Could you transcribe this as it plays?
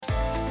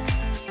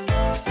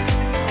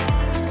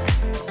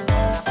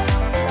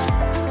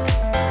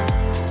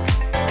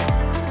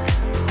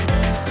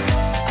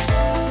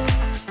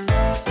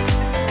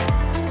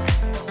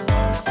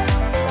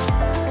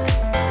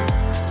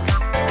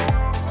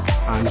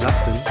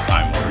Justin.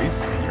 I'm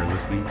Maurice, and you're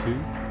listening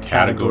to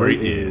Category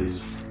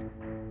is.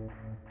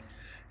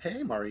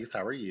 Hey, Maurice,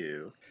 how are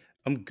you?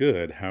 I'm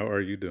good. How are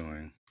you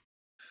doing?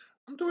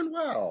 I'm doing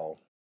well.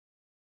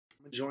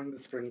 I'm enjoying the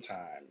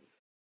springtime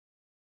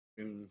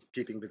and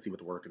keeping busy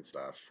with work and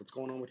stuff. What's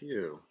going on with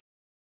you?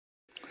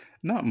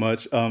 Not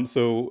much.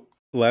 So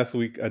last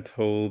week I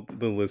told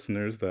the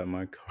listeners that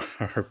my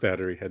car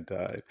battery had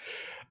died.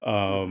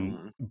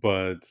 Mm-hmm.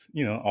 But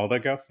all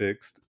that got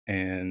fixed,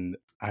 and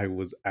I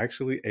was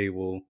actually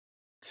able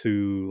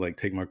to like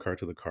take my car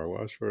to the car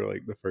wash for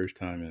like the first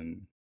time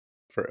in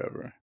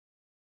forever.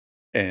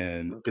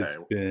 And Okay. it's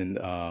been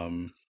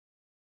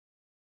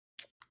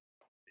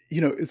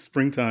it's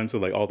springtime, so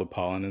like all the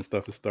pollen and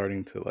stuff is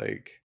starting to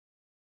like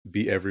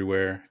be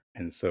everywhere.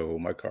 And so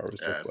my car was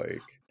just Yes.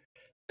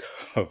 like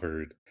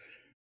covered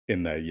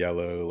in that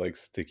yellow, like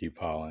sticky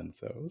pollen.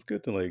 So it was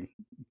good to like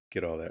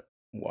get all that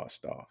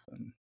washed off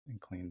and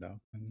cleaned up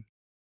and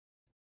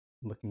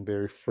looking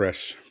very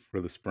fresh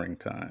for the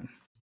springtime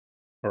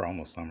or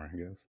almost summer, I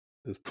guess,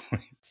 at this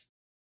point.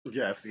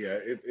 Yes, yeah.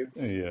 It's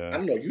I Yeah.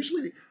 don't know.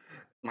 Usually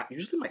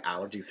my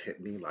allergies hit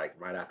me like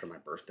right after my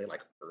birthday,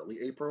 like early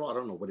April. I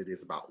don't know what it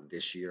is about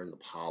this year and the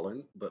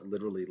pollen, but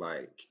literally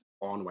like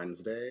on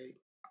Wednesday,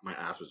 my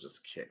ass was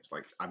just kicked.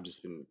 Like I've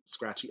just been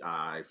scratchy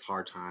eyes,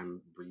 hard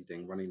time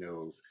breathing, runny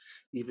nose,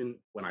 even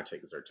when I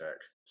take Zyrtec.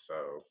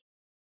 So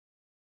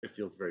it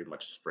feels very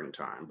much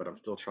springtime, but I'm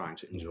still trying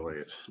to enjoy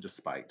Yeah. it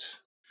despite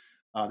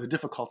the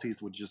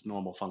difficulties with just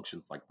normal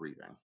functions like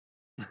breathing.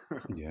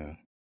 Yeah.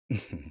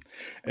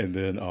 And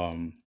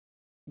then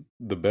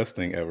the best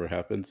thing ever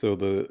happened. So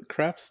the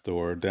craft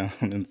store down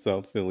in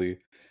South Philly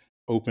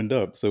opened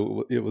up.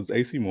 So it was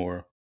AC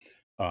Moore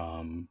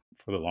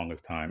for the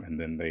longest time, and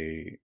then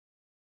they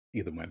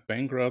either went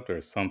bankrupt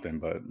or something.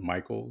 But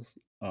Michaels,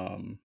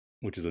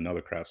 which is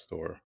another craft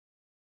store,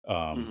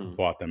 Hmm.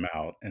 bought them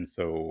out, and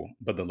so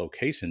but the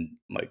location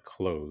like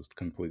closed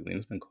completely, and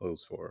it's been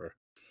closed for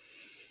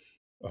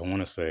I want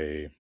to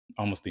say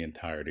almost the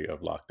entirety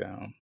of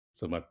lockdown.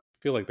 So I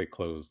feel like they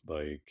closed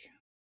like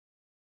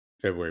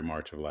February,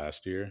 March of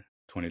last year,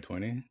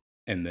 2020,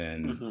 and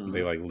then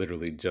they Hmm. like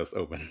literally just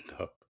opened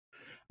up.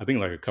 I think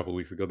like a couple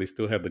weeks ago, they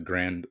still had the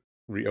grand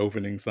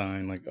reopening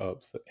sign like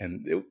up,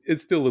 and it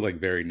still looked like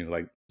very new.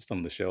 Like some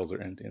of the shelves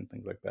are empty and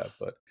things like that.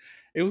 But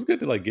it was good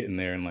to like get in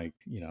there and like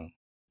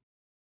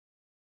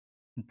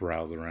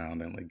browse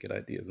around and like get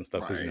ideas and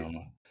stuff because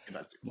Right.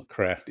 That's I'm a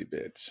crafty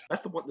bitch.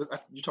 that's the one.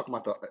 You talking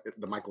about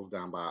the Michaels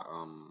down by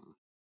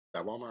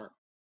that Walmart?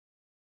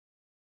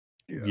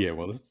 Yeah. Yeah,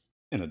 well, it's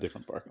in a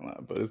different parking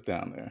lot, but it's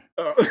down there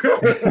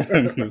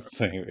in the Oh.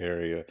 same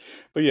area.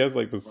 But yeah, it's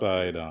like Right.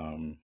 beside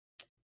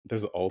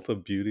there's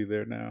Ulta Beauty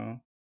there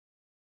now,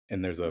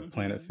 and there's a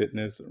Planet Hmm.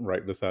 Fitness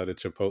right beside a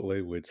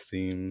Chipotle, which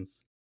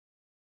seems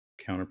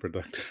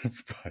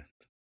counterproductive, but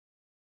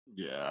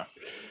Yeah.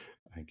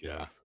 I Yeah.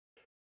 guess.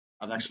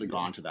 I've actually Yeah.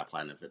 gone to that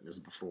Planet Fitness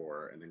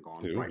before and then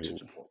gone right to Ooh,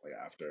 Chipotle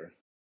after.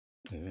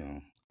 yeah.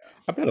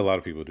 I bet a lot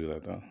of people do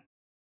that though.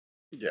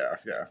 Yeah.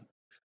 Yeah.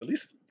 At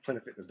least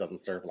Planet Fitness doesn't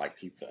serve like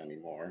pizza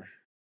anymore.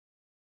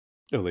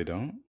 Oh, they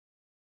don't?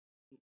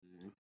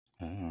 Mhm.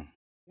 Oh.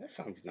 That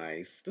sounds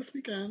nice. This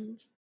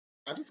weekend,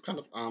 I just kind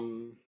of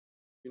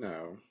you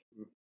know,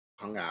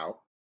 hung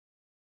out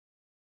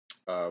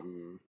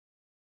um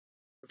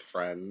with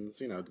friends,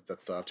 did that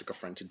stuff. Took a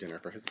friend to dinner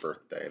for his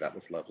birthday. That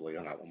was lovely.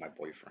 Hung out with my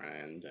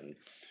boyfriend and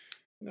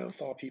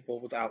saw people,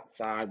 was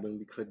outside when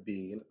we could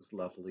be, and it was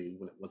lovely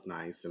when it was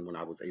nice and when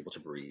I was able to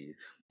breathe.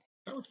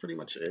 That was pretty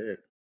much it.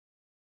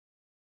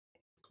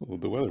 Cool.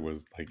 The weather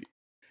was like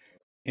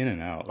in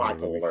and out over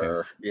the weekend.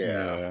 Bipolar,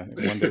 yeah.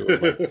 Yeah. One day it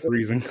was like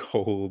freezing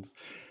cold.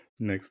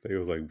 Next day it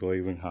was like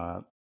blazing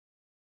hot.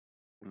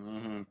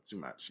 Too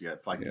much. Yeah,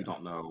 it's like you Yeah.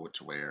 don't know what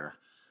to wear.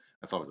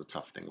 That's always a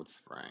tough thing with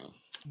spring.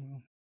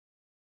 Well,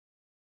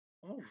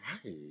 All right,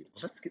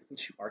 well, let's get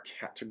into our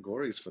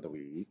categories for the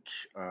week.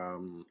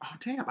 Oh,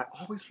 damn, I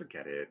always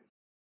forget it.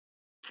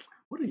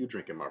 What are you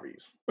drinking,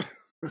 Maurice?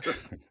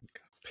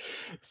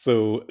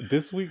 so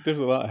this week there's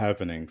a lot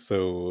happening.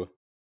 So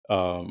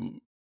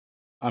um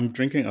I'm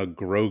drinking a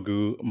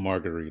Grogu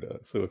margarita.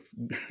 So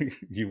if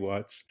you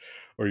watch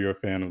or you're a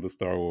fan of the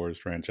Star Wars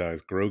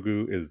franchise,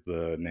 Grogu is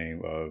the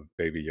name of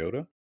Baby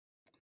Yoda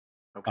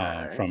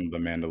Okay. from the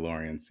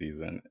Mandalorian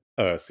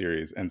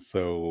series. And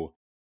so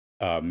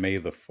May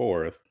the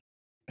 4th,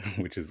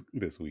 which is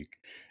this week,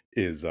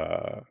 is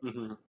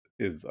Hmm.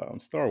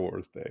 Star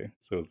Wars Day.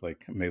 So it's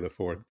like May the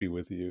 4th be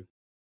with you.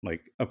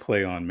 Like a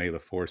play on May the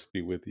Force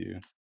be with you.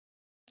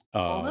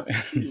 Oh,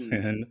 that's And cute.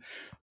 then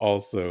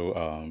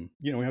also,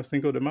 we have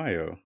Cinco de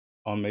Mayo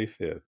on May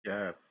 5th.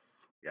 Yes,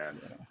 Yeah.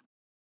 yes,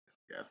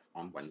 yes.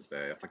 On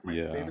Wednesday, it's like my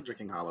Yeah. favorite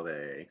drinking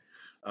holiday.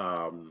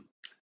 Um,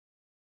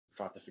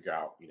 so I have to figure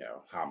out,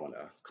 how I'm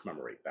gonna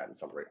commemorate that and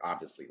celebrate.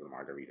 Obviously, with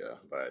margarita,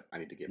 but I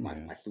need to get my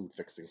Yeah. my food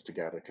fixings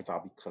together because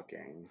I'll be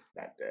cooking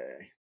that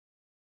day.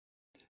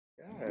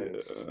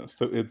 Yes. Yeah.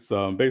 So it's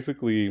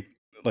basically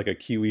like a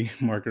kiwi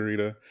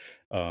margarita,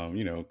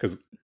 because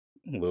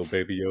little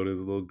baby Yoda is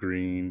a little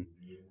green.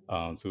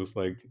 So it's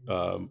like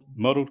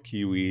muddled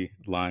kiwi,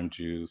 lime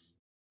juice,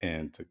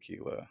 and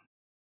tequila.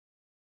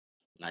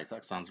 Nice.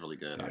 That sounds really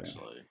good, Yeah,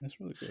 actually. it's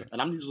really good.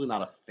 And I'm usually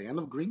not a fan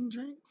of green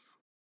drinks,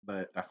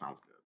 but that sounds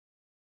good.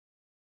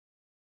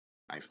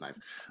 Nice, nice.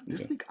 Yeah,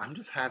 This week I'm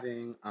just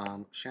having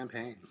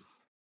champagne.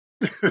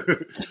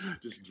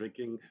 Just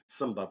drinking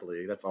some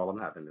bubbly. That's all I'm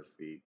having this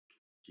week.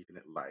 Keeping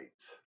it light.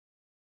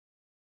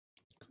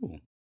 cool.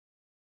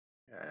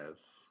 Yes.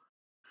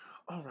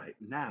 All right,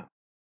 now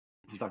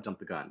since I've jumped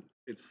the gun,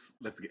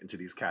 let's get into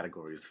these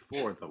categories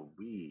for the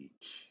week.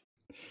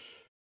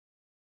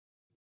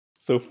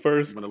 So You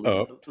first want to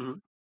lead us? up,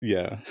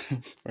 yeah,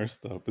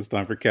 first up, it's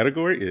time for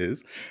category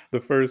is the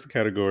first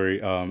category.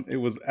 It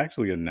was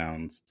actually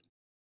announced,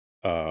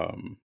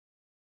 um,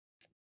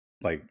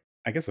 like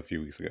I guess a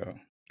few weeks ago.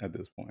 At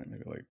this point,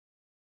 maybe like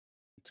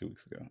 2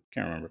 weeks ago.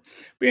 Can't remember.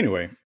 But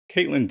anyway,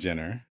 Caitlyn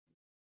Jenner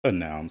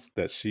announced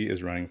that she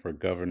is running for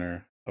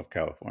governor of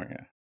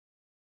California.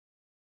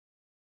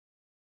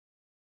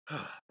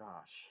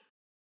 Gosh,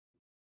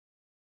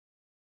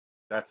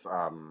 that's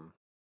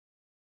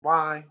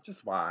why?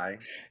 Just why?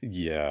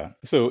 Yeah.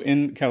 So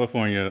in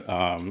California,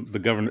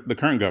 the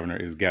current governor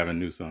is Gavin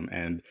Newsom,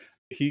 and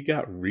he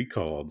got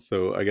recalled.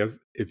 So I guess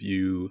if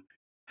you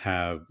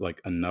have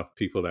like enough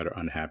people that are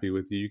unhappy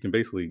with you, you can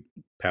basically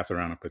pass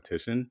around a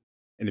petition,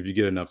 and if you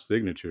get enough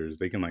signatures,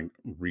 they can like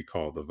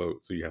recall the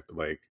vote. So you have to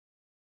like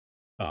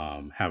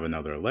have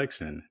another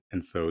election,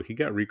 and so he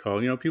got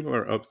recalled. People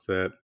are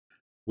upset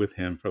with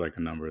him for like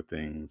a number of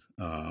things.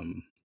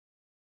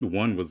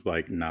 One was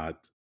like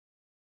not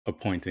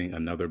appointing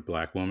another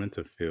black woman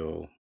to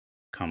fill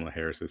Kamala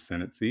Harris's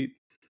Senate seat.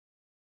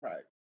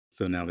 Right.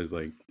 So now there's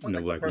like We're no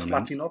like the black first women.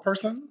 Latino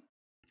person.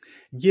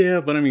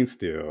 Yeah, but I mean,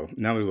 still,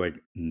 now there's like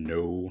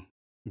no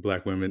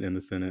black women in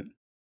the Senate.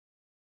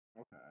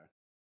 Okay.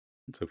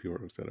 So people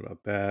were upset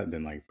about that.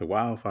 Then like the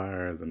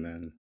wildfires, and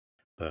then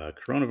the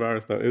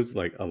coronavirus stuff. It was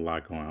like a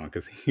lot going on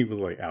because he was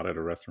like out at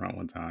a restaurant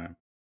one time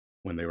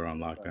when they were on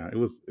lockdown. Right. It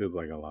was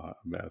like a lot of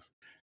mess.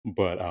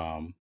 But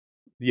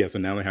yeah, so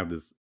now they have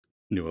this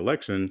new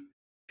election,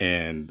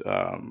 and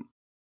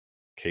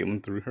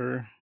Caitlyn threw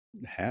her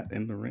hat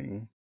in the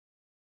ring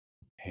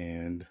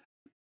and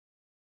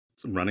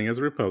it's running as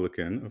a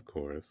Republican, of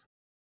course.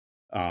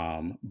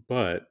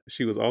 But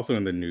she was also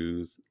in the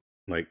news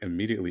like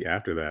immediately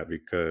after that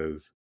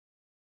because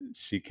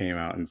she came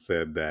out and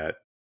said that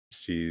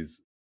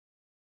she's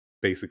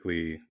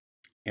basically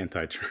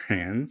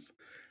anti-trans,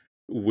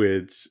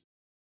 which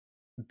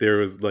there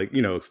was like,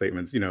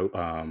 statements,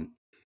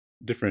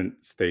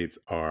 different states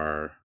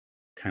are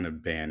kind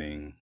of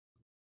banning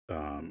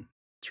um,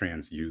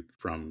 trans youth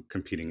from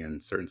competing in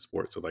certain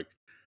sports. So like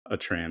a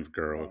trans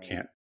girl Right.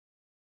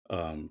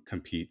 can't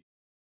compete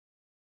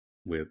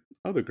with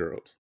other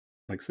girls,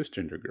 like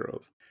cisgender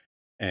girls.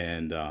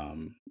 And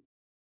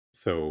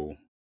so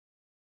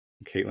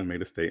Caitlyn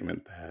made a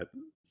statement that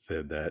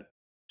said that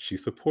she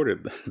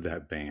supported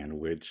that ban,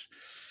 which,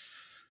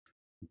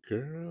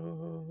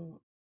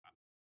 girl,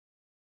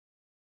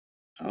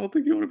 I don't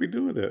think you want to be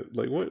doing that.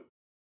 Like, what?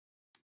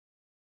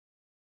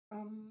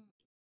 Um,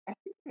 I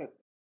think that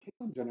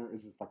Caitlyn Jenner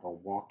is just like a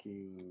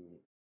walking,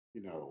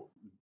 you know,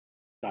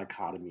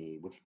 dichotomy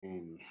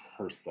within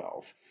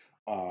herself.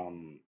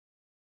 Um,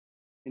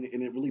 and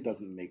it really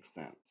doesn't make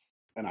sense.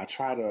 And I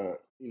try to,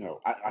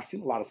 I've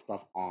seen a lot of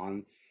stuff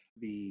on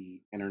the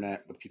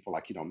internet with people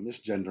like,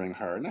 misgendering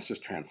her, and that's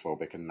just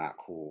transphobic and not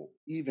cool,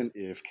 even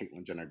if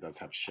Caitlyn Jenner does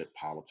have shit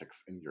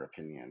politics, in your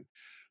opinion.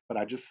 But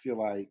I just feel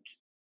like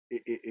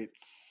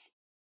it's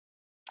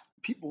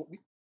people,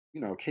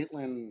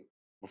 Caitlyn,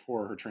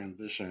 before her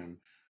transition,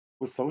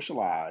 was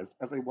socialized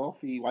as a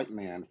wealthy white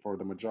man for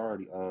the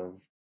majority of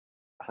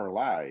her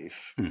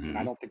life. And I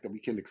Hmm. don't think that we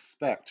can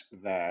expect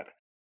that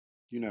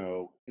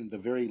in the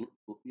very,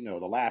 the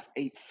last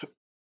eighth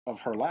of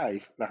her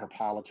life, that her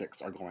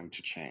politics are going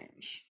to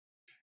change.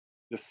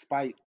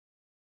 Despite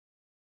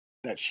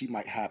that she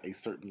might have a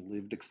certain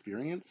lived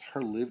experience,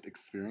 her lived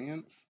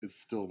experience is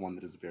still one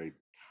that is very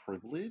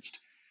privileged.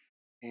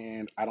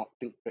 And I don't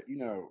think that,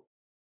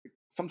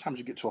 sometimes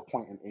you get to a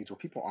point in age where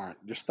people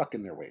aren't, they're stuck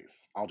in their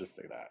ways. I'll just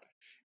say that.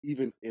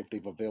 Even if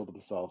they've availed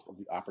themselves of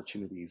the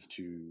opportunities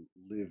to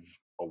live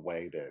a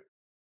way that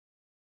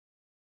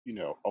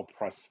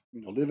oppress,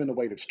 live in a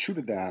way that's true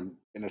to them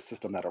in a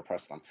system that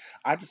oppressed them.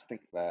 I just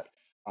think that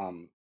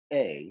um,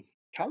 a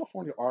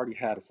California already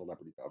had a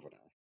celebrity governor.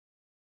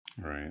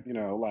 Right.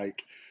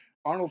 Like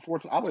Arnold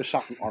Schwarzenegger. I was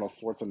shocked when Arnold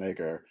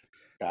Schwarzenegger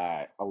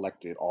got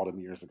elected all them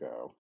years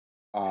ago.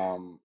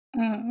 Um,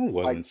 I like,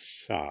 wasn't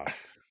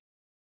shocked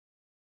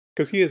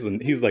because he's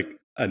like mm,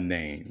 a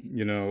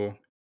name.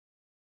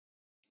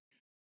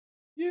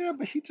 yeah,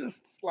 but he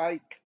just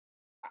like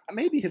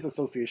maybe his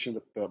association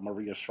with the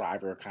Maria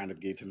Shriver kind of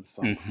gave him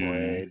some Hmm.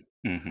 cred.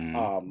 Hmm.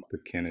 Um, The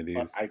but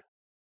Kennedys.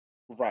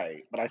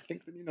 Right, but I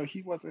think that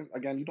he wasn't.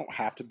 Again, you don't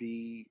have to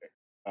be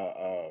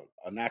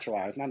a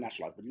naturalized, not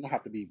naturalized, but you don't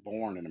have to be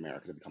born in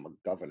America to become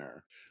a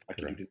governor, like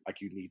Correct. like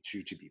you need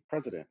to be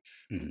president.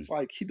 But Hmm. it's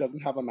like he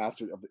doesn't have a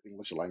mastery of the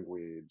English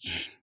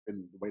language.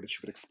 in the way that you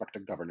would expect a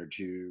governor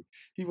to.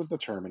 He was the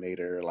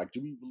Terminator. Like,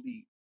 do we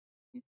really,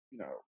 you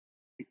know,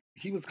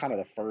 he was kind of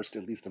the first,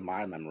 at least in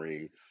my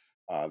memory,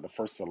 the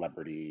first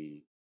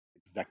celebrity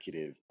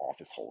executive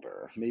office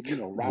holder. Maybe,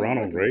 Ronald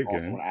Ronald Reagan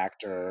was also an Reagan.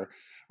 actor,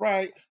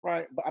 right?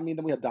 Right. But I mean,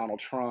 then we had Donald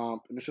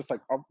Trump, and it's just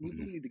like we Mhm.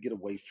 really need to get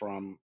away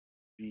from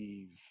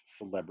these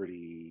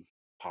celebrity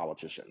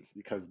politicians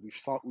because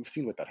we've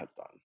seen what that has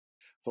done.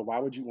 So why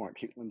would you want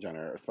Caitlyn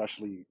Jenner,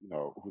 especially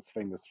who's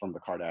famous from the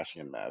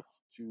Kardashian mess,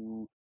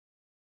 to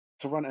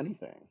run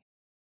anything?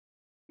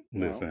 All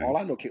Listen,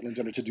 I know Caitlyn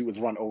Jenner to do is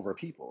run over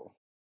people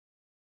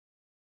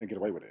and get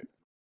away with it.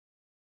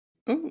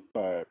 oh,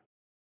 But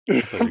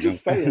I thought I'm you were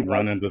just gonna say saying,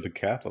 run like, into the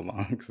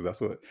decathlon because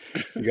that's what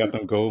she got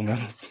them gold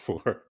medals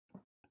for.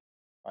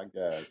 I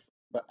guess.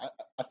 But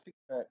I think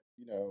that,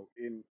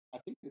 I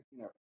think that,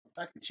 the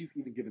fact that she's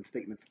even given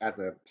statements as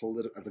a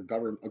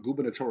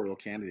gubernatorial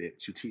candidate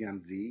to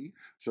TMZ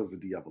shows the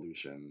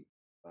de-evolution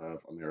of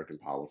American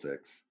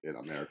politics and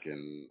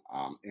American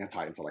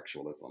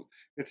anti-intellectualism.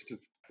 It's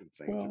just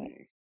insane to Well,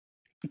 me.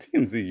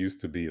 TMZ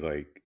used to be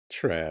like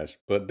trash,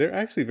 but they're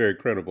actually very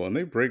credible and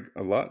they break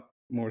a lot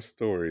more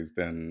stories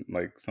than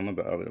like some of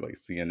the other like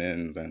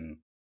CNNs and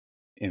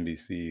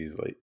NBCs.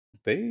 Like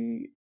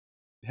they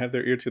have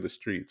their ear to the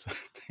streets, I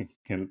think.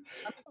 And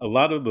a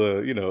lot of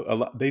a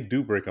lot they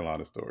do break a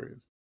lot of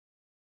stories.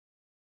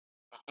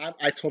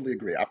 I totally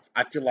agree.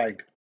 I feel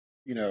like,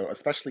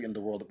 especially in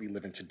the world that we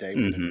live in today,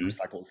 where the news Mhm.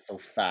 cycle is so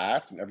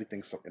fast and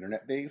everything's so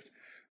internet based,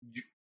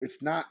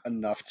 it's not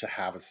enough to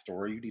have a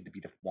story. You need to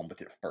be the one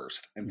with it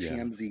first. And Yeah.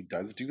 TMZ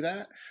does do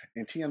that.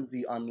 And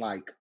TMZ,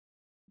 unlike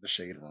the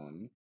Shade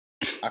Room,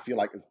 I feel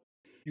like is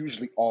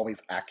usually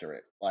always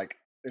accurate. Like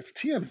if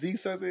TMZ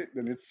says it,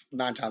 then it's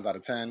 9 times out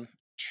of 10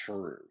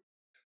 true.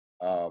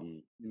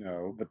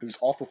 But there's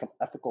also some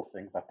ethical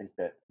things I think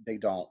that they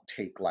don't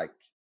take like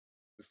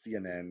the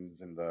CNNs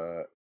and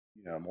the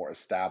more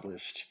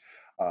established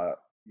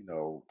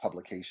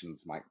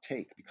publications might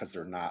take because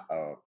they're not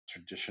a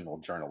traditional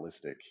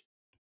journalistic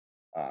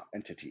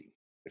entity,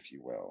 if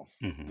you will.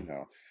 You Mhm.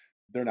 know,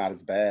 they're not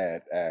as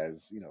bad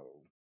as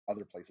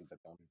other places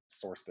that don't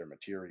source their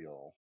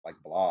material like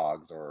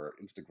blogs or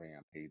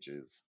Instagram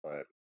pages.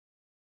 But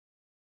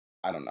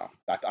I don't know.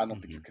 I don't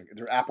think you Mhm. can.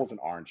 They're apples and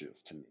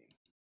oranges to me.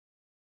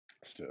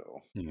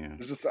 Still, Yeah.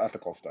 it's just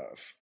ethical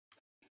stuff.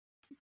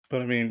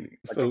 But I mean,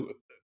 Like the so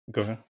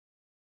go ahead.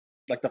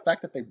 like the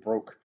fact that they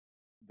broke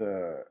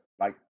the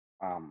like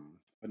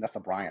Vanessa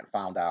Bryant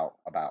found out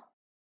about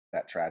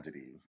that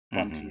tragedy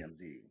from Mhm.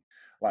 TMZ.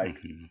 Like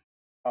Mhm.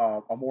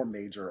 a more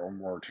major or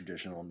more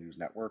traditional news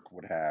network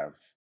would have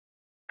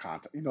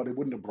content. They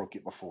wouldn't have broke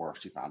it before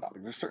she found out.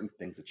 Like, there's certain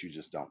things that you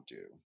just don't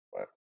do,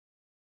 but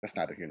that's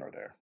neither here nor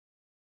there.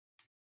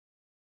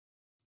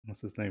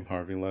 What's his name?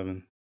 Harvey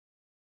Levin.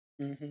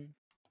 Hmm.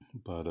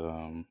 But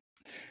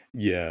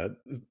yeah,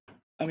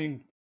 I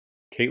mean,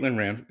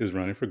 Caitlyn is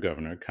running for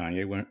governor.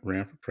 Kanye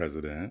ran for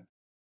president.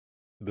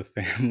 The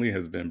family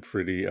has been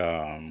pretty.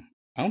 I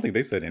don't think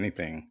they've said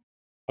anything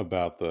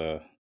about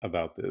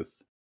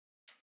this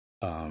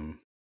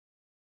um,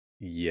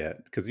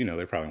 yet, because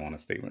they probably want a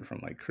statement from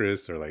like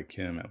Chris or like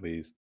Kim at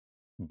least.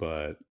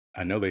 But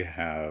I know they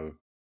have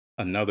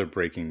another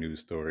breaking news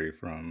story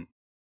from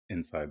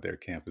inside their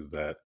camp is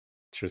that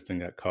Tristan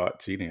got caught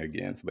cheating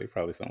again, so they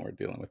probably somewhere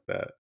dealing with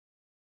that.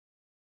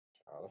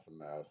 Oh, that's a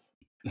mess.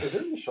 Is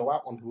there any show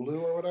out on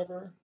Hulu or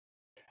whatever?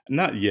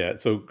 Not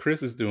yet. So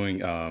Chris is doing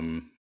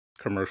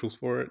commercials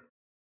for it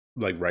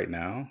like right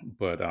now,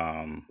 but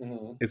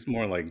Hmm. it's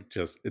more like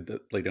just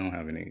they don't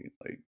have any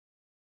like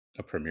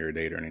a premiere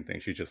date or anything.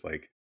 She's just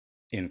like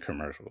in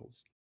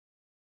commercials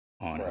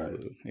on Right.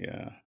 Hulu.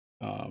 Yeah.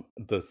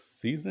 The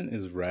season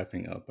is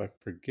wrapping up. I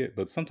forget,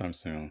 but sometime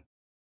soon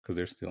because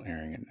they're still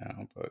airing it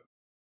now, but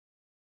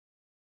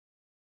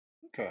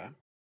Okay.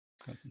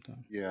 quite some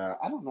time. Yeah,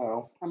 I don't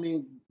know. I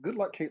mean, good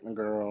luck, Caitlyn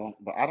girl,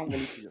 but I don't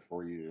really see it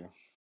for you.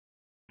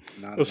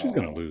 Not Oh, at she's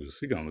gonna all. lose.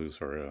 She's gonna lose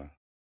her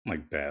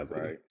like badly.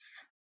 Right.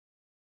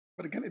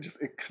 But again,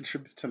 it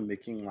contributes to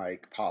making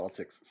like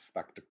politics a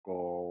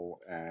spectacle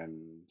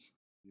and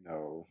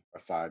a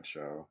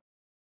sideshow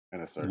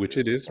and a Which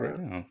it circus. is right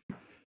But now.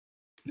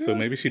 So yeah,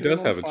 maybe she get in does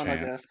on the have a fun, I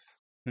chance. guess.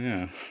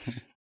 Yeah.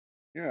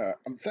 Yeah,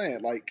 I'm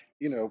saying like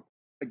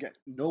again,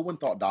 no one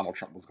thought Donald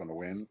Trump was going to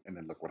win, and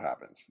then look what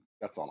happened.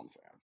 That's all I'm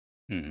saying.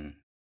 Mhm.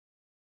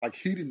 Like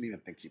he didn't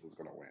even think he was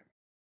going to win.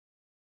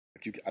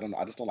 Like I don't know.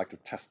 I just don't like to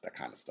test that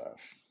kind of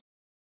stuff.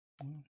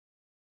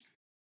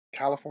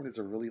 California's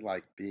a really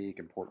like big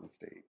important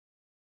state,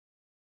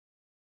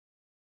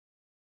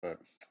 but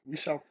we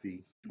shall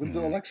see. When's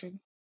the Yeah. election?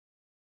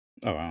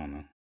 Oh, I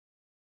don't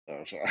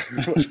Oh, sure.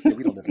 know. Yeah,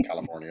 we don't live in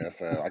California,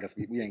 so I guess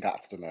we ain't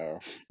got to know.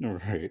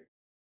 Right.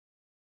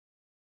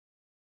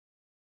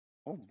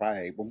 All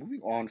right. Well,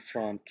 moving on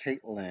from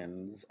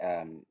Caitlyn's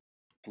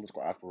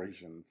political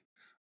aspirations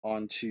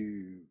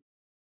onto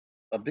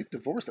a big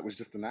divorce that was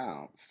just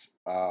announced.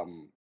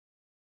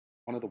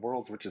 One of the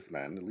world's richest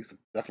men, at least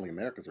definitely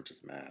America's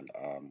richest man,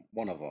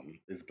 one of them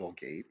is Bill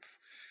Gates,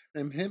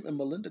 and him and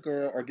Melinda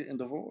Girl are getting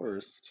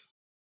divorced.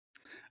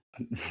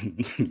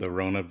 the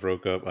Rona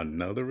broke up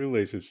another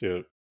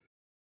relationship.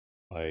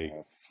 Like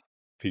Yes.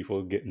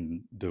 people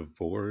getting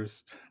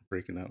divorced,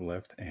 breaking up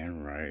left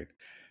and right.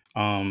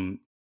 Um,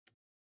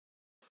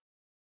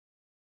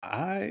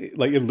 I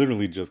like it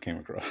literally just came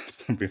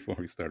across before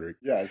we started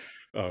Yes.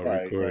 Right.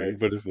 Right. recording,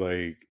 but it's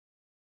like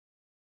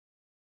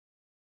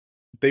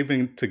they've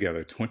been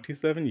together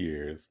 27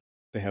 years.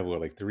 They have what,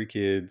 like 3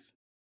 kids,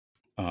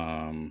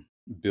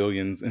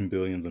 billions and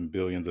billions and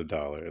billions of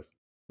dollars.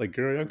 Like,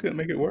 girl, y'all couldn't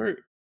make it Mhm.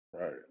 work.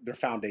 Right. Their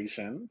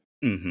foundation,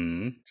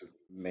 Hmm. which is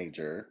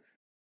major.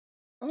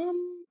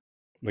 Um.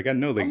 Like, I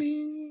know I they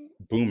mean,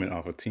 booming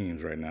off of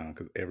Teams right now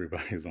because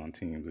everybody's on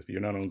Teams. If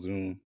you're not on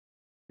Zoom,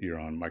 you're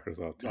on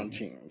Microsoft on Teams.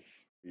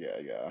 Teams. Yeah.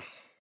 Yeah.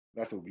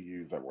 That's what we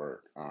use at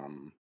work.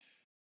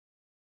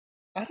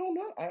 I don't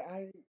know.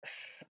 I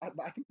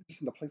think they're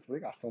just in a place where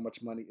they got so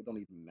much money, it don't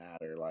even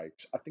matter. Like,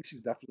 I think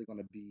she's definitely going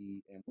to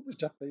be. And what was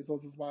Jeff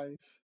Bezos'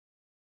 wife?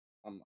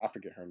 I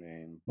forget her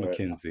name, but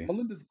Mackenzie.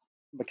 Melinda's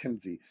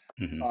Mackenzie.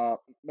 Hmm.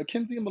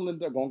 Mackenzie and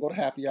Melinda are gonna go to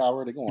happy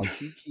hour. They're going to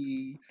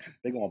Kiki.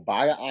 They're gonna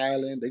buy an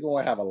island. They're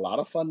gonna have a lot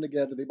of fun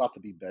together. They about to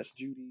be best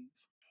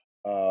Judies.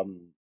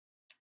 Um,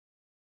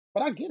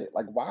 but I get it.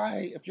 Like,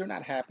 why, if you're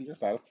not happy or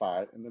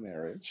satisfied in the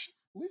marriage,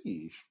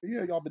 leave.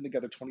 Yeah, y'all been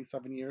together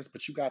 27 years,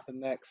 but you got the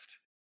next,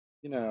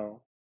 you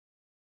know,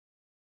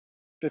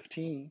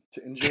 15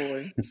 to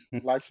enjoy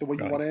life the way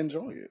you want Right. to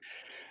enjoy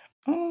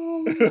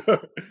Um,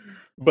 it.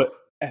 but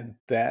at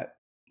that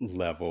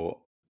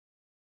level,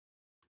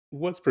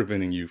 what's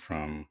preventing you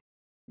from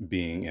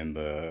being in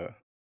the,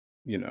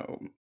 you know,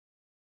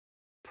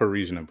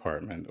 Parisian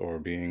apartment or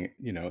being,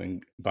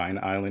 in buying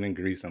an island in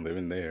Greece and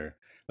living there?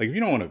 Like, if you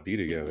don't want to be Mhm.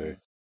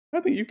 together, I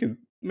think you can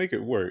make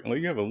it work.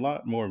 Like, you have a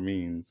lot more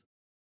means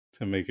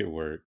to make it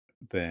work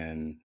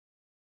than,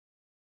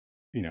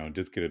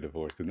 just get a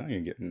divorce because now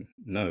you're getting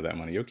none of that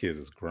money. Your kids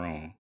is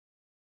grown.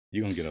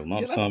 You're gonna get a Yeah,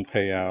 lump sum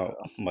payout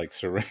yeah. like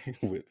Sheree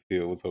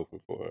Whitfield was hoping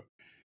for,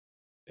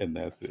 and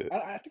Yeah. that's it.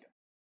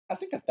 I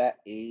think at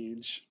that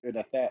age and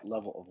at that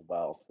level of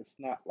wealth, it's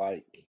not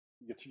like,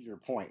 to your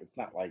point, it's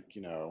not like,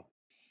 you're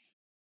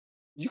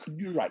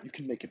right, you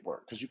can make it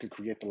work because you can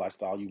create the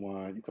lifestyle you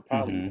want. You could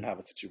probably even Mhm. have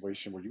a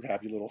situation where you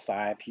have your little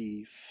side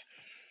piece,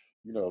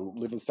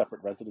 live in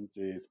separate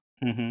residences.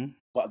 Mhm.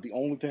 But the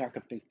only thing I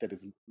could think that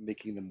is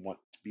making them want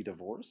to be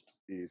divorced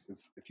is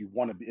if they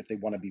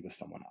want to be with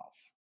someone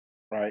else,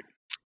 right?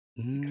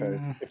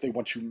 Because Mm, if they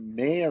want to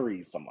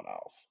marry someone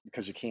else,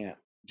 because you can't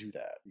do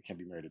that, you can't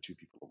be married to two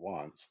people at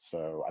once.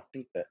 So I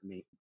think that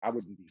I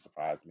wouldn't be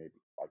surprised, maybe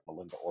like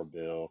Melinda or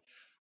Bill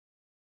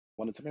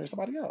wanted to marry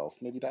somebody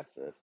else. Maybe that's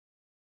it.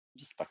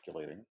 Just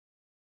speculating.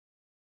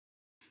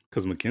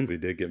 'cause Mackenzie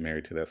did get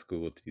married to that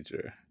school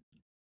teacher.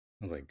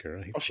 I was like,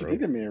 "Girl, he's Oh, she did broke."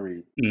 get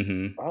married.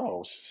 Mhm.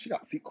 Oh, she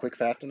got see quick,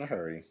 fast, in a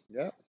hurry.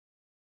 Yep.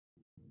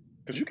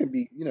 Because you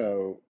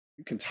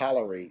can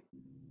tolerate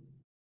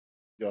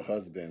your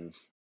husband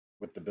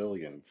with the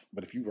billions,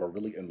 but if you are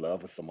really in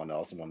love with someone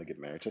else and want to get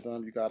married to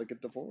them, you got to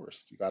get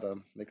divorced. You got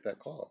to make that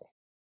call.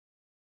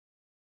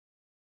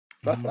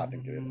 So that's what I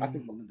think it is. I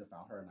think Mm. Melinda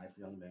found her a nice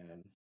young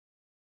man.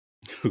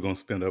 Who gonna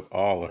spend up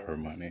all of Yeah. her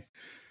money?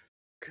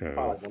 He's probably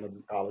like 'Cause one of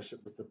the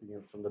scholarship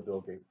recipients from the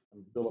Bill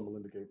and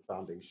Melinda Gates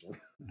Foundation.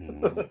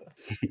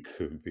 mm,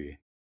 could be.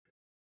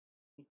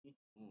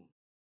 Mm.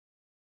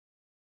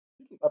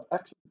 Speaking of,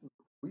 actually,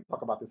 we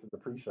talk about this in the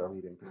pre-show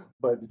meeting,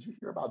 but did you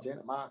hear about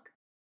Janet Mock?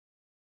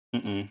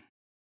 Mm-mm.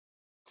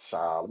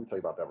 Child, let me tell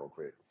you about that real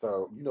quick.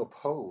 So,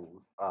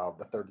 Pose,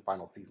 the third and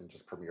final season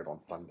just premiered on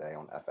Sunday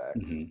on FX.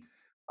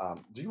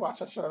 Mhm. Do you watch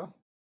that show?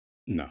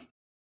 No.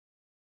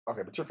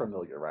 Okay, but you're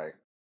familiar, right?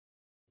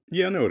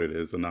 Yeah, I know what it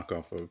is, a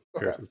knockoff of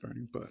Okay, Paris is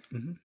Burning, but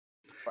mhm.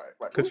 right,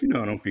 right. 'Cause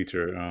I don't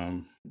feature,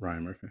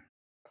 Ryan Murphy.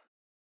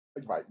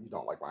 Right, you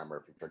don't like Ryan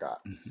Murphy,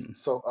 forgot. Mhm.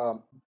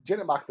 So,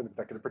 Janet Mock's an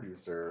executive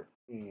producer,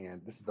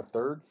 and this is the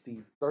third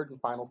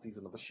and final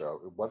season of the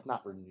show. It was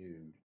not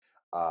renewed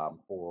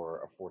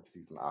for a fourth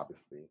season,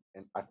 obviously,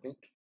 and I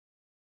think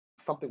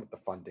something with the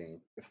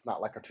funding. It's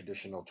not like a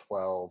traditional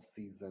 12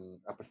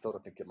 season episode. I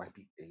think it might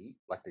be eight.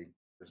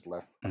 There's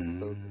less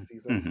episodes this Mm,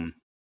 season.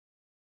 mhm.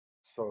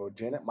 So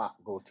Janet Mock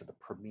goes to the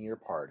premiere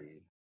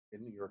party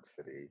in New York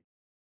City,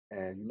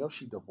 and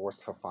she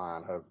divorced her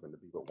fine husband to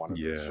be with one of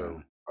the Yeah.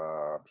 show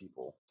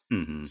people.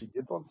 Mhm. She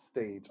gets on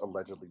stage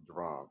allegedly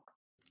drunk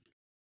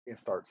and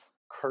starts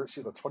she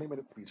has a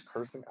 20-minute speech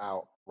cursing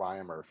out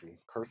Ryan Murphy,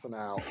 cursing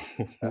out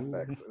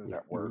FX and the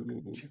network.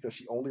 She says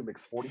she only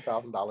makes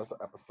 $40,000 an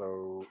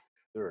episode.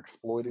 They're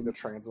exploiting the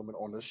trans woman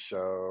on the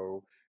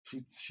show.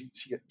 She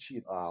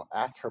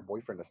asked her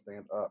boyfriend to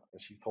stand up,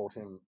 and she told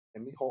him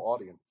and the whole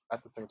audience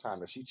at the same time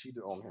that she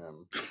cheated on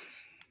him.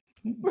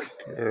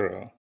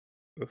 Girl,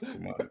 that's too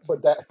but much.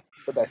 but that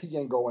but that he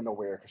ain't going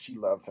nowhere because she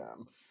loves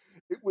him.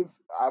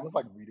 I was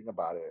like reading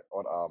about it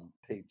on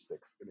page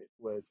 6, and it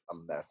was a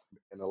mess.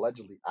 And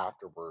allegedly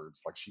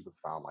afterwards, like she was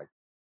found like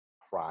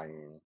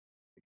crying,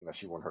 thinking that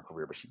she won her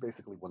career. But she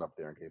basically went up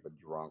there and gave a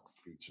drunk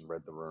speech and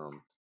read the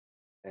room,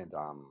 and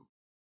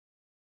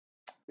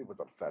it was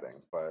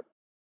upsetting. But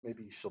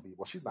maybe she'll be,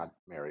 well, she's not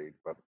married,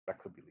 but that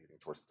could be leading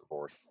towards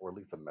divorce or at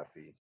least a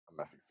messy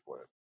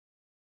split.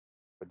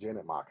 But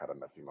Janet Mock had a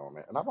messy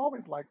moment, and I've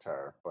always liked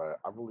her, but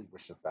I really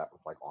wish that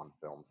was like on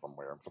film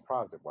somewhere. I'm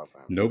surprised it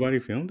wasn't. Nobody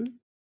filmed it?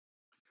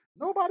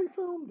 Nobody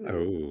filmed it.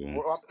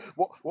 Oh.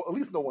 Well, at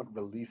least no one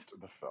released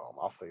the film.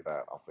 I'll say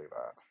that. I'll say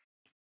that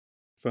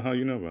So how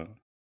you know about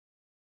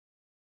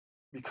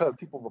because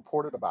people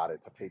reported about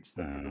it to Page it?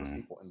 Six, and there was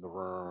people in the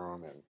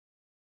room, and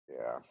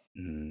yeah,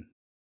 Mm,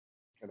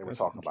 and they were that's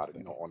talking about it,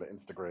 interesting. on the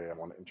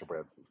Instagram, on the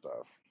interwebs and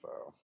stuff.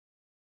 So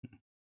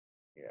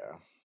yeah.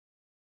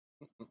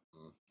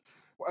 Mm-mm.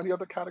 Well, any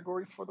other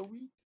categories for the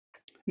week?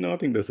 No, I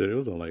think that's it. It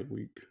was a light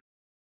week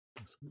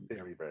this week.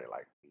 Very, very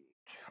light week.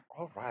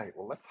 All right.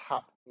 Well, let's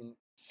hop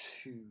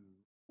into.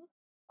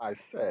 I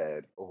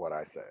said what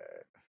I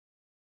said.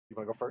 You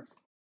want to go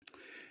first?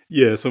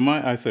 Yeah, so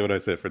my I say what I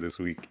said for this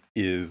week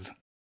is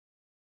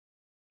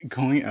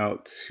going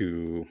out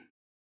to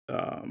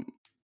um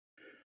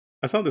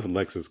I saw this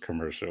Lexus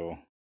commercial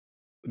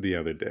the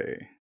other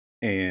day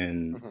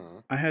and Mm-hmm.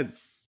 I had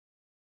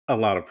a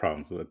lot of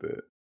problems with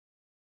it.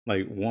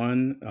 Like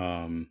one,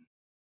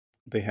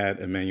 they had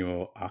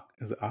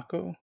is it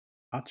Akko?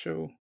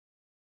 Acho?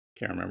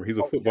 Can't remember. He's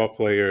a Oh football yes,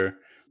 player,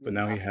 but yes,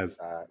 now I he see has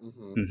that.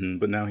 Mm-hmm.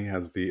 but now he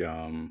has the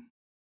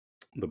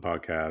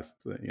podcast,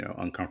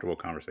 Uncomfortable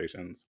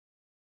Conversations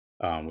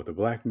with a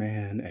black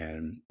man,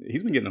 and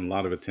he's been getting a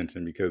lot of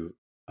attention because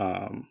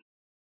um,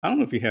 I don't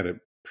know if he had it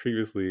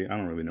previously. I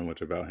don't really know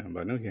much about him,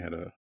 but I know he had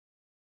a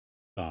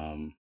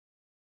um,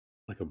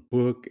 like a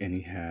book, and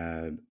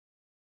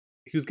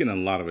he was getting a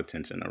lot of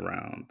attention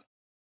around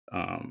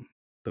um,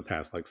 the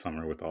past like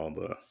summer with all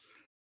the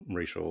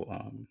racial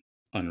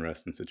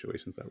unrest and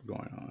situations that were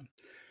going on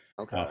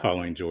Okay.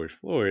 following George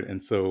Floyd,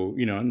 and so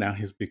now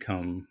he's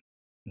become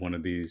one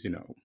of these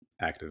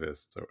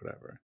activists or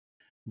whatever.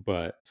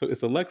 But so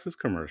it's a Lexus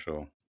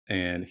commercial,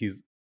 and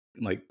he's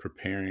like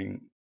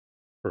preparing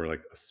for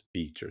like a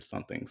speech or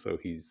something. So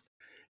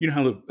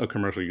how a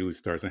commercial usually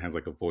starts and has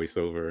like a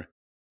voiceover.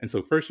 And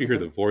so first you hear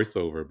Mm-hmm. the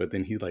voiceover, but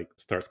then he like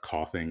starts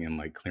coughing and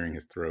like clearing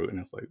his throat, and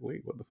it's like,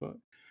 wait, what the fuck?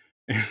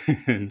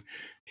 And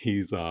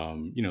he's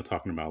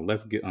talking about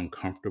let's get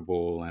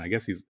uncomfortable, and I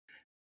guess he's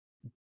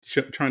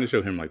trying to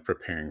show him like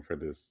preparing for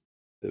this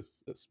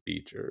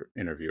speech or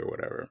interview or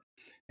whatever.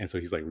 And so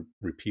he's like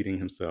repeating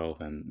himself,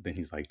 and then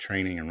he's like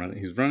training and running.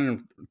 He's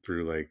running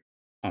through like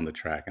on the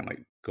track and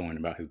like going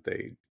about his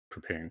day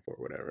preparing for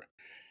whatever.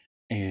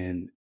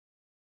 And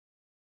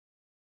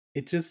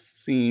it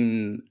just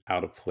seemed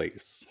out of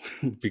place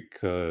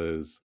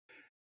because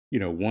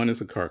one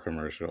is a car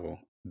commercial,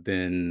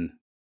 then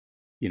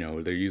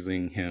they're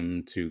using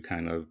him to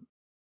kind of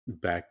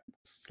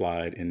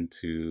backslide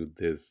into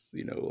this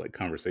like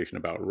conversation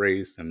about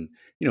race and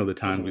the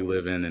times we Mm-hmm.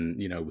 live in,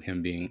 and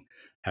him being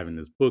having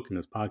this book and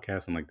this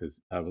podcast and like this,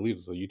 I believe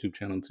it's a YouTube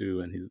channel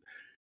too, and he's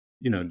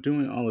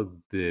doing all of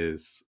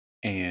this,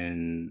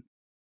 and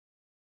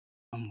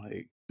I'm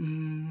like,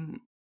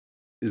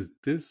 is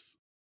this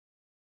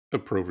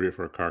appropriate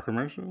for a car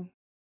commercial?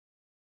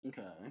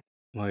 Okay.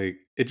 Like,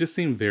 it just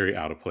seemed very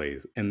out of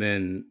place. And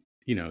then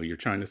you're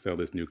trying to sell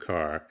this new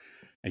car,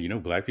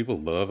 and black people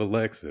love a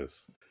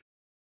Lexus,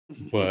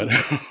 but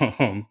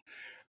um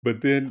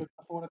but then Couldn't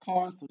afford a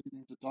car, so he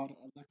named his daughter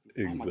Alexis.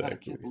 Oh my God, I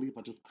can't exactly. believe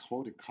I just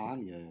quoted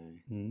Kanye.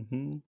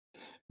 hmm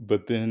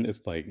But then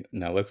it's like,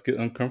 now let's get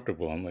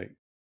uncomfortable. I'm like,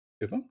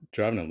 if I'm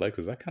driving a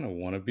Lexus, I kind of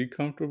want to be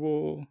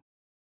comfortable.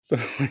 So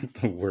like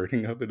the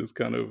wording of it is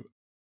kind of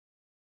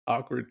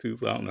awkward too.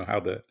 So I don't know how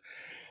that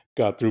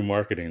got through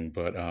marketing,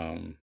 but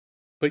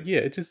yeah,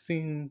 it just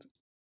seemed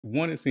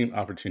it seemed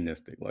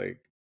opportunistic.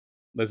 Like,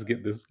 let's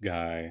get this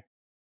guy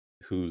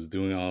who's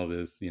doing all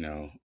this,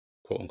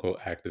 quote unquote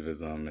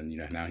activism, and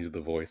now he's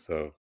the voice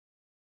of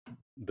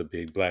the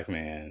big black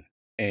man,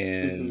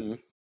 and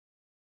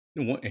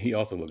Mm-hmm. he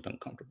also looked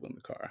uncomfortable in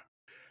the car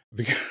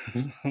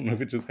because I don't know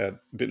if it just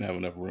didn't have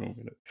enough room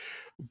in it.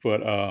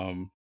 But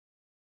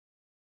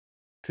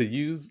to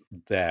use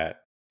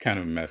that kind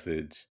of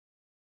message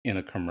in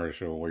a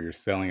commercial where you're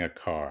selling a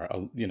car,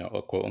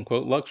 a quote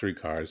unquote luxury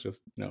car, is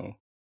just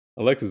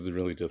a Lexus is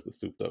really just a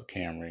souped up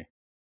Camry,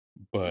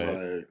 but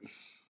Right.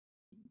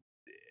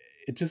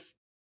 it just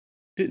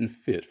didn't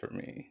fit for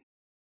me.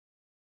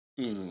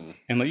 Mm.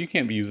 And like, you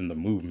can't be using the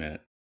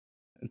movement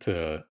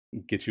to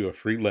get you a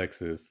free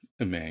Lexus,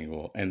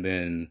 Emmanuel, and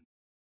then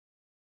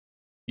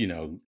you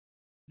know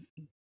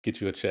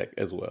get you a check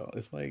as well.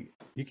 It's like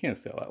you can't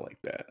sell out like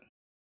that.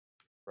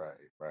 Right.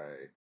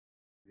 Right.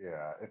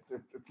 Yeah, it's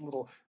a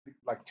little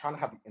like trying to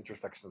have the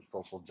intersection of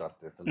social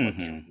justice and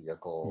luxury hmm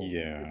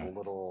vehicles is a Yeah.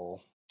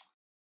 little.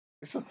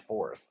 It's just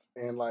forced,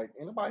 and like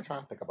anybody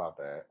trying to think about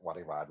that while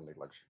they ride in a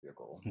luxury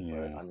vehicle.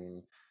 But Yeah. I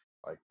mean,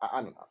 like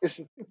I don't know. It's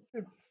just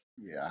it's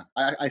yeah.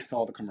 I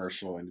saw the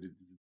commercial and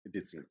it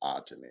did seem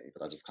odd to me,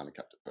 but I just kind of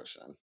kept it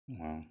pushing.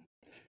 Wow.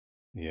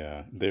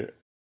 Yeah. There.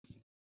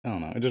 I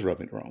don't know. It just rubbed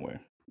me the wrong way,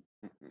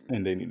 Mm-mm.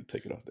 and they need to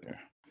take it off there.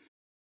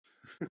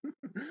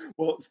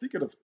 Well,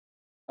 speaking of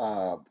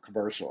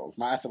commercials,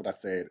 my I said what I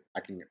said.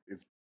 I can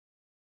is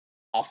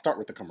I'll start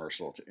with the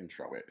commercial to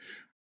intro it.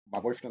 My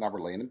boyfriend and I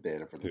were laying in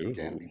bed over the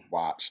weekend. Ooh, We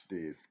watched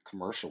this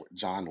commercial with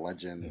John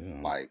Legend,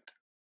 yeah. like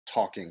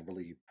talking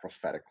really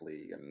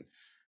prophetically and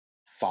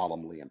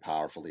solemnly and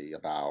powerfully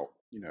about,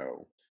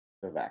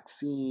 the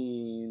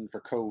vaccine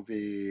for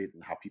COVID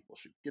and how people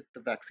should get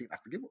the vaccine. I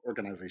forget what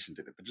organization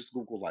did it, but just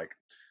Google like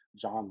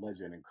John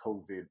Legend and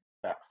COVID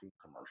vaccine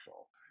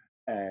commercial.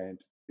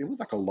 And it was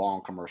like a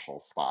long commercial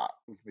spot.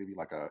 It was maybe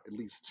like at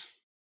least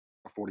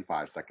a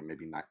 45-second,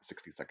 maybe not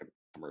 60-second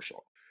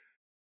commercial.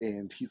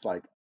 And he's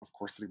like, of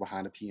course, sitting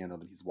behind a piano,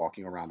 and he's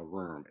walking around the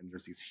room, and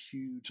there's these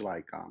huge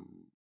like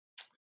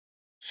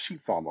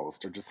sheets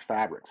almost or just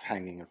fabrics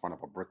hanging in front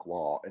of a brick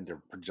wall, and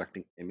they're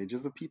projecting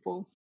images of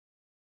people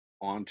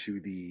onto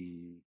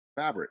the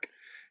fabric.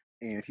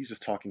 And he's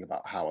just talking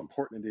about how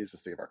important it is to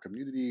save our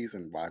communities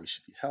and why we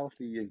should be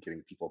healthy and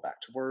getting people back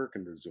to work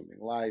and resuming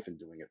life and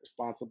doing it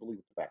responsibly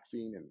with the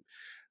vaccine.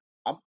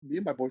 And me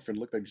and my boyfriend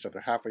looked at each other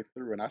halfway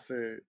through, and I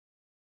said,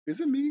 "Is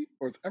it me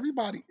or is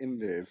everybody in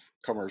this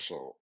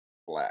commercial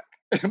black?"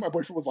 And my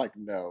boyfriend was like,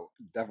 "No,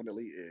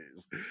 definitely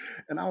is."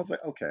 And I was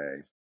like, "Okay,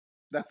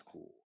 that's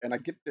cool." And I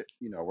get that,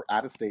 we're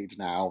at a stage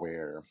now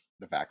where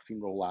the vaccine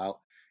rollout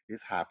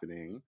is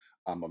happening.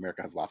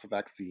 America has lots of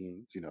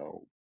vaccines.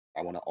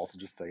 I want to also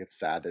just say it's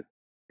sad that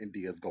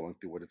India is going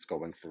through what it's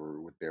going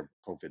through with their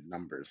COVID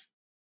numbers.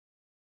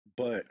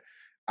 But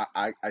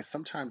I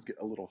sometimes get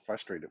a little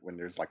frustrated when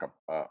there's like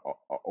a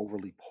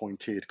overly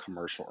pointed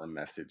commercial or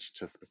message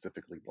to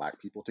specifically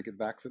Black people to get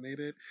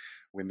vaccinated,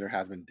 when there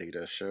has been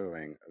data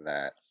showing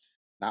that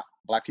not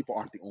Black people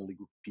aren't the only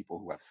group of people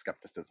who have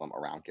skepticism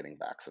around getting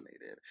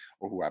vaccinated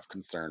or who have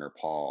concern or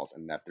pause,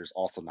 and that there's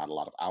also not a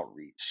lot of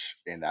outreach,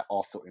 and that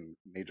also in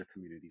major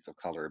communities of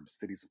color,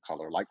 cities of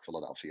color like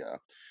Philadelphia,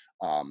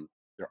 um,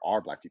 there are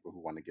Black people who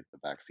want to get the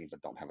vaccine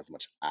but don't have as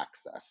much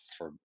access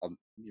for a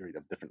myriad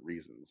of different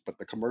reasons. But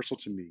the commercial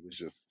to me was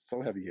just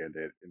so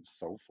heavy-handed and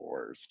so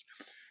forced.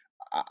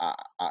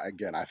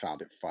 Again, I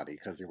found it funny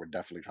because they were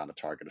definitely trying to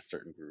target a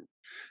certain group,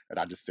 and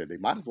I just said they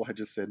might as well have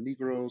just said,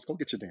 "Negroes, go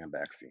get your damn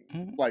vaccine,"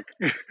 Mm, like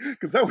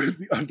because that was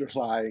the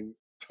underlying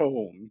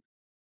tone,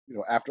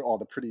 after all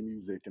the pretty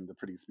music and the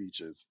pretty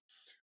speeches.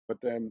 But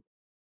then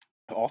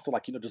also,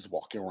 like, just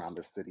walking around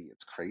the city,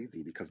 it's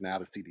crazy because now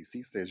the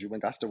CDC says you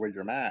ain't got to wear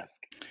your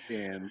mask,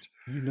 and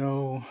you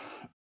know,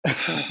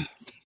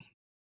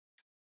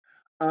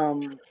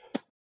 um,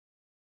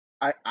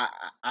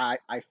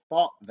 I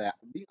thought that,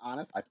 being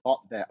honest, I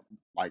thought that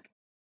like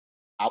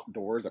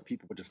outdoors that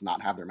people would just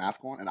not have their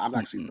mask on, and I'm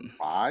actually mm-mm.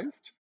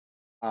 surprised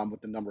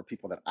with the number of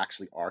people that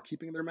actually are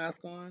keeping their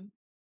mask on.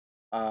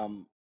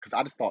 Because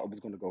I just thought it was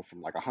going to go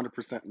from like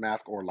 100%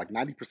 mask or like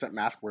 90%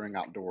 mask wearing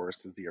outdoors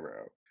to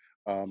zero.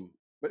 Um,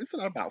 but it's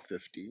at about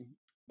 50.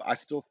 But I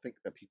still think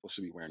that people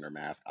should be wearing their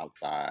mask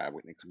outside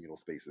within communal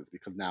spaces,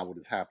 because now what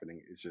is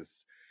happening is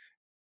just,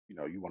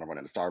 you want to run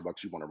into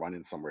Starbucks, you want to run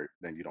in somewhere,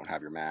 then you don't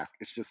have your mask.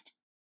 It's just,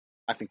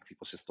 I think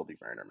people should still be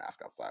wearing their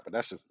mask outside, but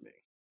that's just me.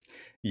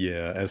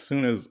 Yeah, as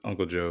soon as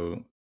Uncle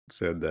Joe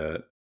said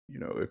that,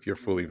 if you're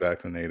fully Hmm.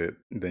 vaccinated,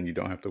 then you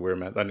don't have to wear a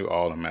mask, I knew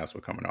all the masks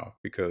were coming off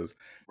because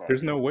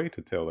there's Right. no way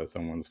to tell that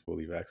someone's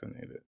fully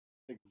vaccinated.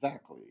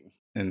 Exactly.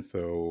 And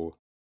so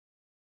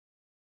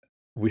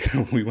we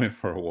we went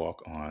for a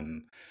walk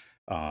on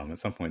at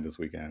some point this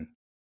weekend,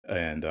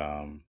 and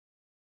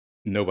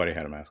nobody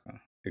had a mask on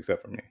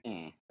except for me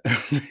Mm.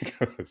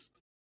 because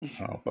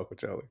I don't fuck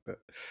with y'all like that.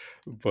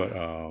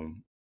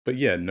 But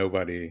yeah,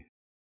 nobody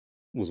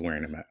was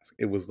wearing a mask.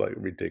 It was like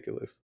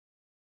ridiculous.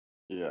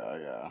 Yeah,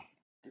 yeah.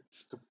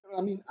 'Cause,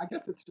 I mean, I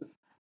guess it's just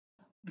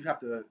you have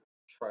to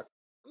trust.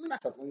 I mean,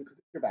 not trust. I mean, because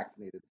if you're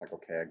vaccinated, it's like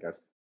okay, I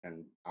guess,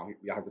 and I'll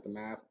be out with the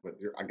mask. But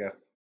I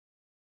guess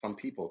some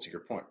people, to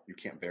your point, you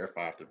can't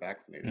verify if they're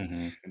vaccinated,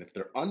 Hmm. and if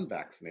they're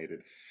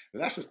unvaccinated,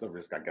 then that's just the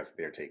risk I guess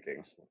they're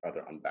taking with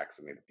other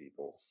unvaccinated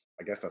people.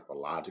 I guess that's the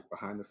logic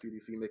behind the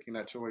CDC making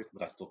that choice,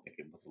 but I still think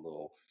it was a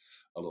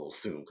little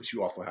soon because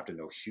you also have to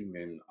know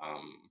human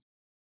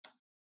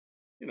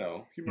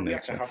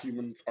reaction, Nature. how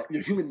humans are,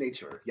 yeah, human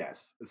nature.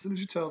 Yes, as soon as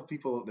you tell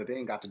people that they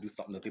ain't got to do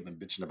something that they've been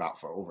bitching about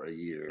for over a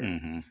year,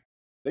 Hmm.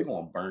 they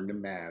gonna burn the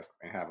masks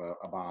and have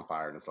a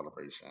bonfire and a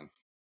celebration.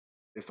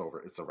 It's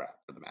over. It's a wrap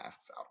for the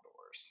masks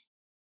outdoors.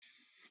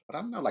 But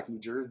I don't know, like New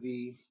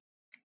Jersey,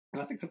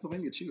 and I think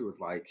Pennsylvania too, is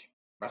like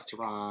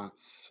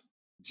restaurants,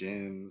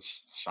 gyms,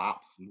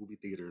 shops, movie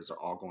theaters are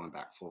all going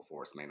back full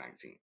force May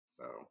 19th.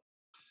 So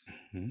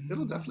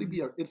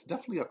it's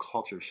definitely a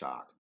culture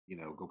shock,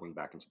 going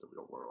back into the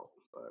real world.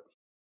 But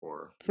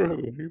or For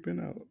who? You've been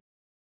out.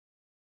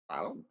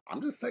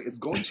 I'm just saying it's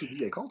going to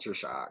be a culture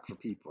shock for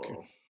Okay.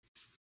 people.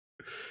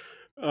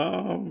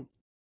 Um.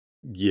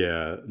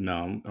 Yeah.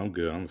 No, I'm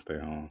good. I'm gonna stay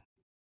home.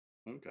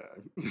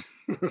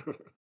 Okay.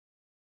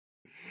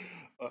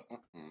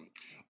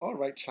 All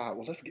right, child.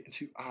 Well, let's get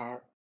into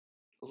our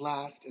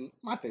last and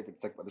my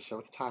favorite segment of the show.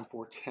 It's time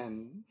for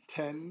tens,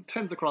 tens,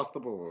 tens across the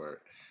board.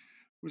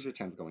 Who's your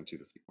tens going to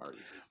this week,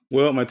 Maurice?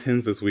 Well, my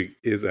tens this week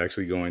is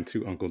actually going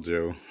to Uncle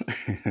Joe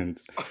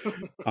and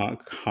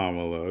Aunt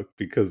Kamala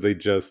because they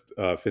just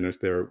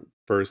finished their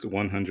first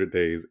 100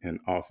 days in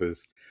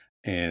office,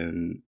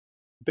 and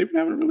they've been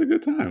having a really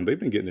good time. They've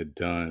been getting it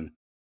done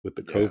with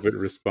the COVID Yes.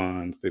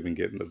 response. They've been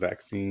getting the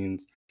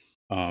vaccines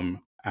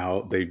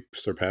out. They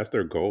surpassed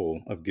their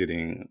goal of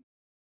getting,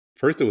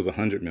 first it was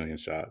 100 million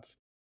shots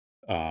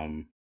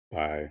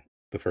by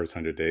the first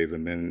 100 days,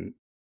 and then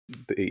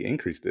they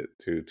increased it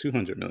to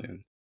 200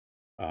 million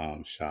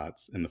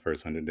shots in the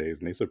first 100 days,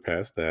 and they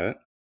surpassed that.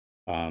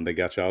 They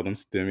got you all them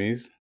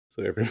stimmies,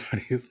 so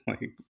everybody's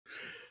like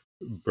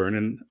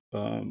burning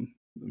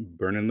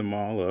them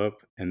all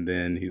up. And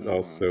then he's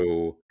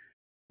also,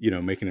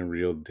 making a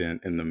real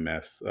dent in the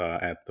mess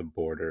at the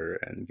border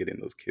and getting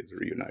those kids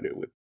reunited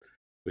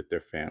with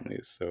their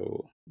families.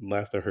 So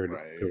last I heard, they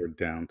Right. were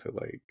down to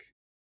like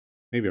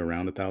maybe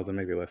around 1,000,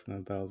 maybe less than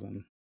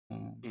 1,000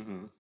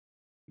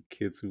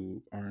 kids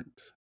who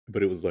aren't,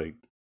 but it was like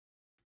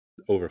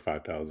over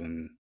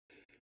 5,000,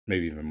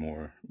 maybe even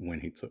more when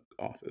he took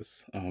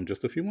office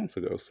just a few months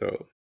ago.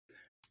 So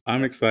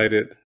I'm That's really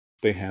excited. good.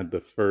 They had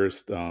the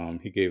first,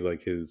 he gave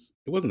like his,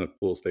 it wasn't a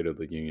full State of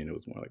the Union, it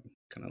was more like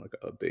kind of like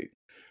an update.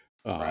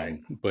 Right.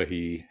 But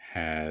it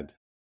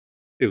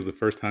was the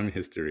first time in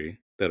history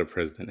that a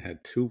president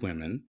had two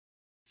women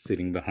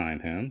sitting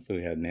behind him. So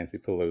he had Nancy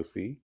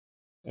Pelosi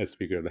as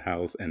Speaker of the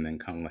House, and then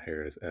Kamala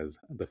Harris as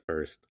the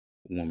first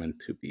woman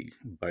to be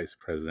Vice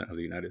President of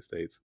the United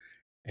States.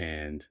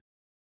 And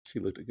she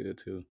looked good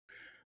too.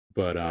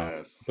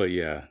 Yes. But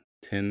yeah,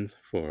 tens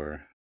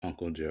for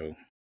Uncle Joe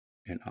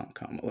and Aunt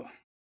Kamala.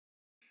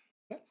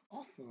 That's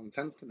awesome.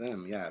 Tens to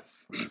them,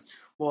 yes.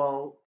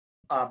 Well,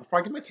 before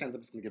I give my tens,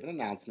 I'm just going to give an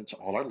announcement to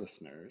all our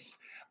listeners.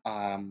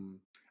 I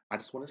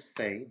just want to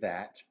say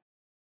that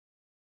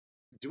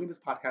doing this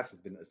podcast has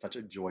been such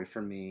a joy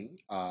for me.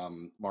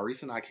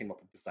 Maurice and I came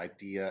up with this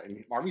idea,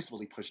 and Maurice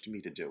really pushed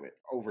me to do it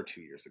over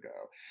 2 years ago.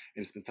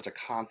 And it's been such a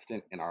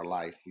constant in our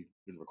life. We've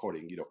been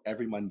recording,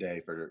 every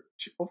Monday for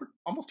over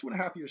almost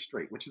 2.5 years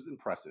straight, which is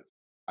impressive.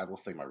 I will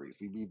say, Maurice,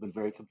 we've been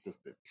very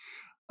consistent.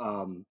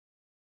 Um,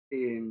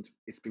 and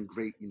it's been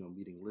great,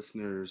 meeting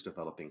listeners,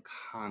 developing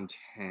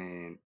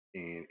content,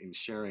 and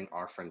sharing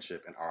our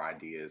friendship and our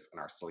ideas and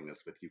our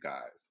silliness with you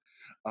guys.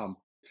 Um,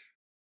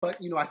 but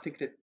I think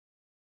that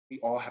we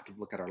all have to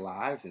look at our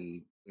lives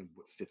and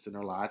what fits in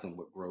our lives and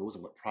what grows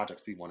and what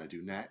projects we want to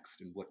do next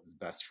and what is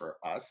best for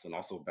us and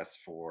also best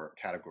for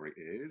category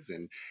is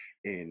and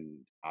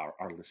in our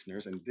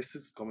listeners. And this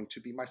is going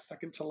to be my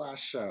second to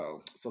last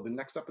show. So the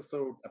next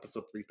episode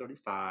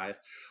 335,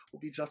 will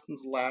be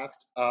Justin's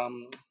last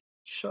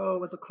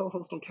show as a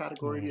co-host on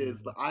category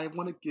is. But I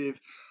want to give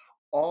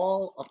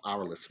all of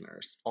our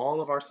listeners,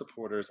 all of our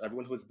supporters,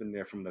 everyone who has been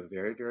there from the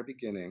very, very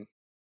beginning.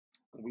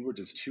 We were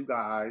just two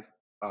guys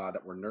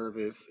that were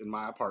nervous in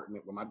my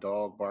apartment with my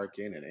dog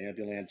barking and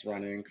ambulance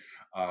running,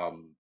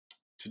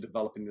 to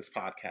developing this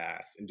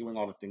podcast and doing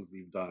all the things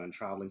we've done,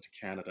 traveling to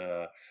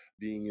Canada,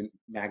 being in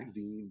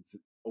magazines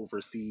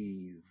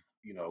overseas,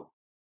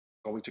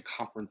 going to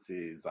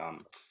conferences,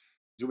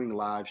 doing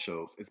live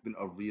shows. It's been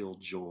a real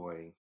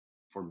joy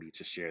for me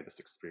to share this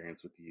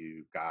experience with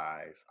you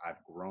guys.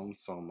 I've grown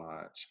so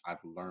much,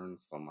 I've learned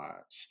so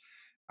much,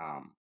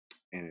 um,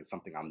 and it's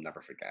something I'll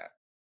never forget.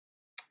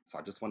 So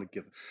I just want to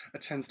give a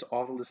thanks to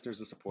all the listeners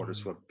and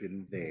supporters who have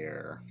been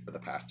there for the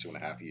past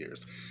 2.5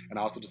 years. And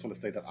I also just want to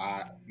say that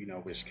I,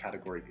 wish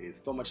Category is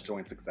so much joy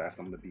and success.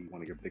 I'm going to be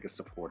one of your biggest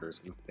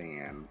supporters and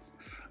fans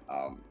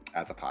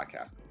as a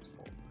podcast goes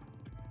forward.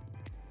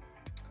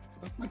 So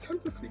that's my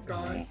tens this week,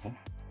 guys.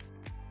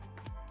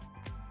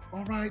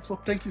 All right.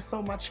 Well, thank you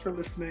so much for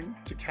listening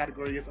to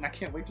Category Is, and I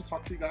can't wait to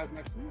talk to you guys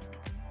next week.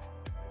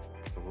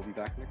 So we'll be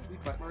back next week,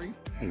 right,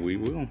 Maurice? We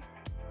will.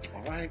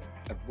 All right.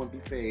 Everyone be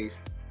safe.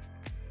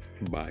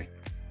 Bye.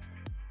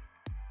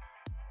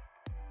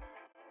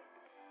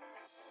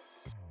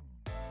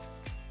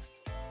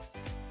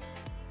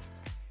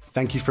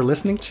 Thank you for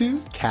listening to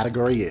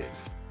Category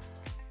Is.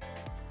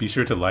 Be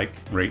sure to like,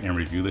 rate, and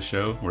review the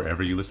show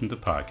wherever you listen to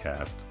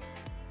podcasts.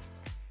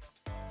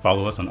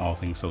 Follow us on all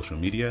things social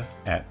media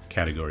at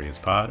Category Is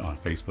Pod on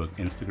Facebook,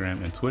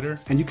 Instagram, and Twitter.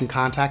 And you can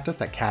contact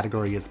us at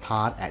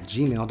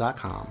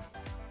categoryispod@gmail.com.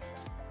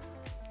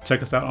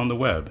 Check us out on the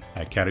web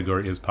at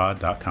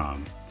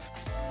categoryispod.com.